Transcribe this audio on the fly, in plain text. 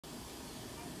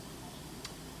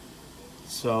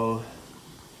So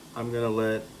I'm gonna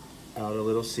let out a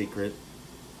little secret.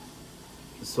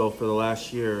 So for the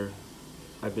last year,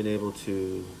 I've been able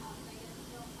to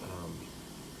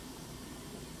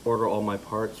order all my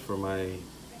parts for my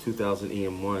 2000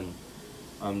 EM1.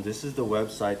 This is the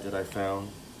website that I found,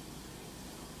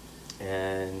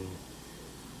 and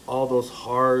all those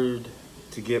hard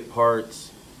to get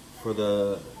parts for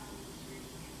the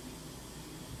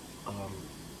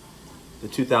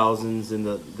 2000s and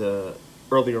the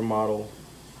earlier model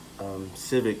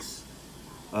Civics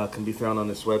can be found on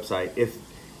this website.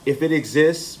 If it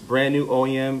exists, brand new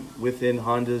OEM within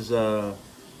Honda's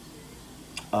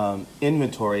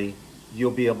inventory,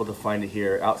 you'll be able to find it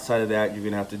here. Outside of that, you're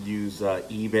gonna have to use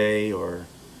eBay or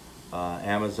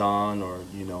Amazon, or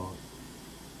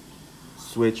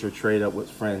switch or trade up with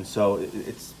friends. So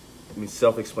it's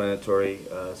self-explanatory.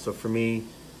 So for me,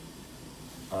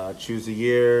 choose a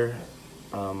year.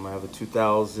 I have a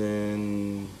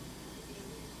 2000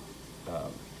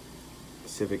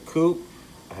 Civic Coupe.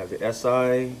 I have the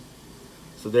SI.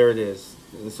 So there it is.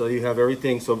 And so you have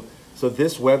everything. So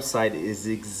this website is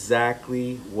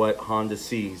exactly what Honda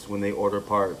sees when they order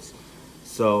parts.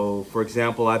 So for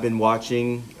example, I've been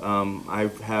watching, I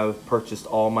have purchased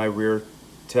all my rear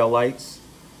tail lights.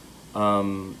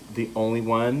 The only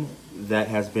one that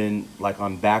has been like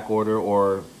on back order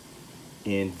or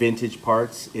in vintage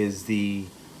parts is the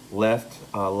left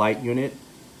light unit.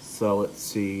 So let's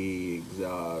see,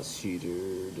 exhaust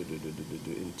heater,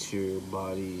 interior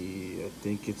body, I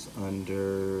think it's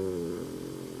under,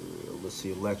 let's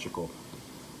see, electrical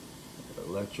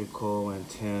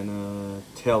antenna,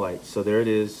 tail light. So there it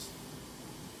is,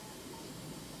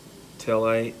 tail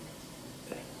light.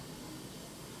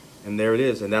 And there it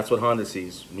is, and that's what Honda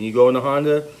sees. When you go into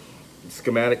Honda, the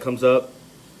schematic comes up,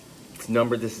 it's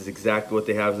numbered, this is exactly what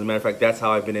they have. As a matter of fact, that's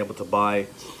how I've been able to buy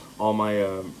all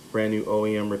my brand new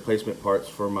OEM replacement parts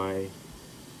for my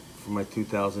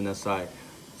 2000 SI.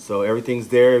 So everything's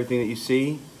there, everything that you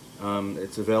see,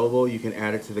 it's available. You can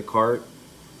add it to the cart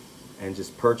and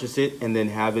just purchase it and then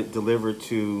have it delivered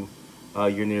to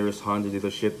your nearest Honda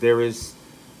dealership. There is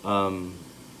some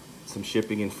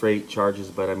shipping and freight charges,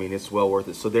 but I mean, it's well worth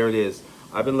it. So there it is.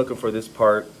 I've been looking for this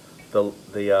part, the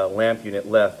lamp unit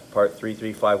left, part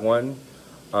 3351.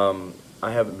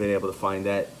 I haven't been able to find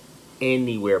that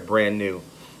anywhere brand new.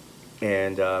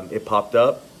 And it popped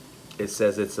up. It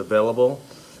says it's available.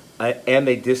 And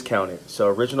they discount it. So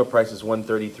original price is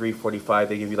 $133.45.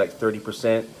 They give you like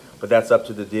 30%, but that's up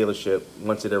to the dealership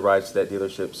once it arrives to that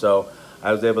dealership. So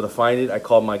I was able to find it. I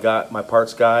called my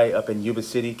parts guy up in Yuba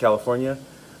City, California.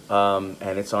 And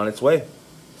it's on its way.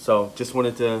 So just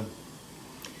wanted to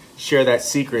share that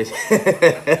secret.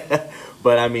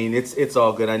 But I mean, it's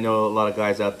all good. I know a lot of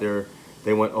guys out there,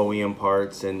 they want OEM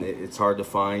parts and it's hard to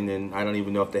find, and I don't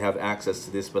even know if they have access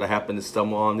to this, but I happened to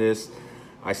stumble on this.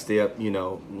 I stay up,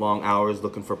 long hours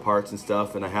looking for parts and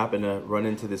stuff, and I happen to run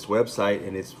into this website,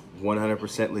 and it's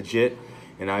 100% legit,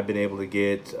 and I've been able to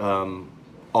get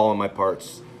all of my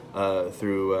parts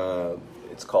through,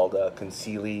 it's called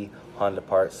Concealy Honda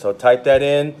Parts. So type that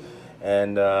in,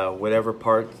 and whatever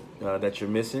part that you're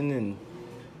missing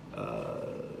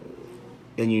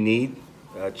and you need,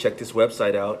 check this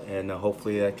website out, and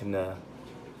hopefully I can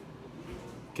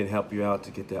help you out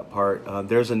to get that part.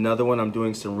 There's another one. I'm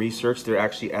doing some research. They're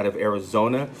actually out of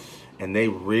Arizona, and they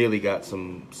really got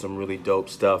some really dope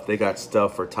stuff. They got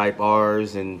stuff for Type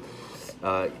R's and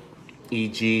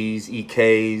EGs,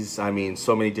 EKs. I mean,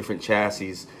 so many different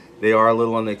chassis. They are a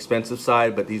little on the expensive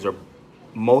side, but these are,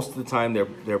 most of the time,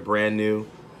 they're brand new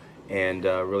and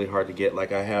really hard to get.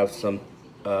 Like I have some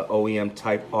OEM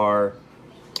Type R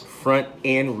front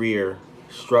and rear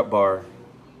strut bar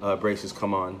braces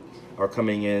are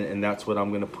coming in, and that's what I'm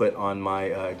going to put on my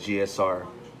GSR.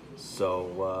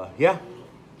 So yeah,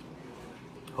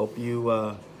 hope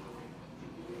that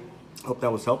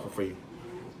was helpful for you.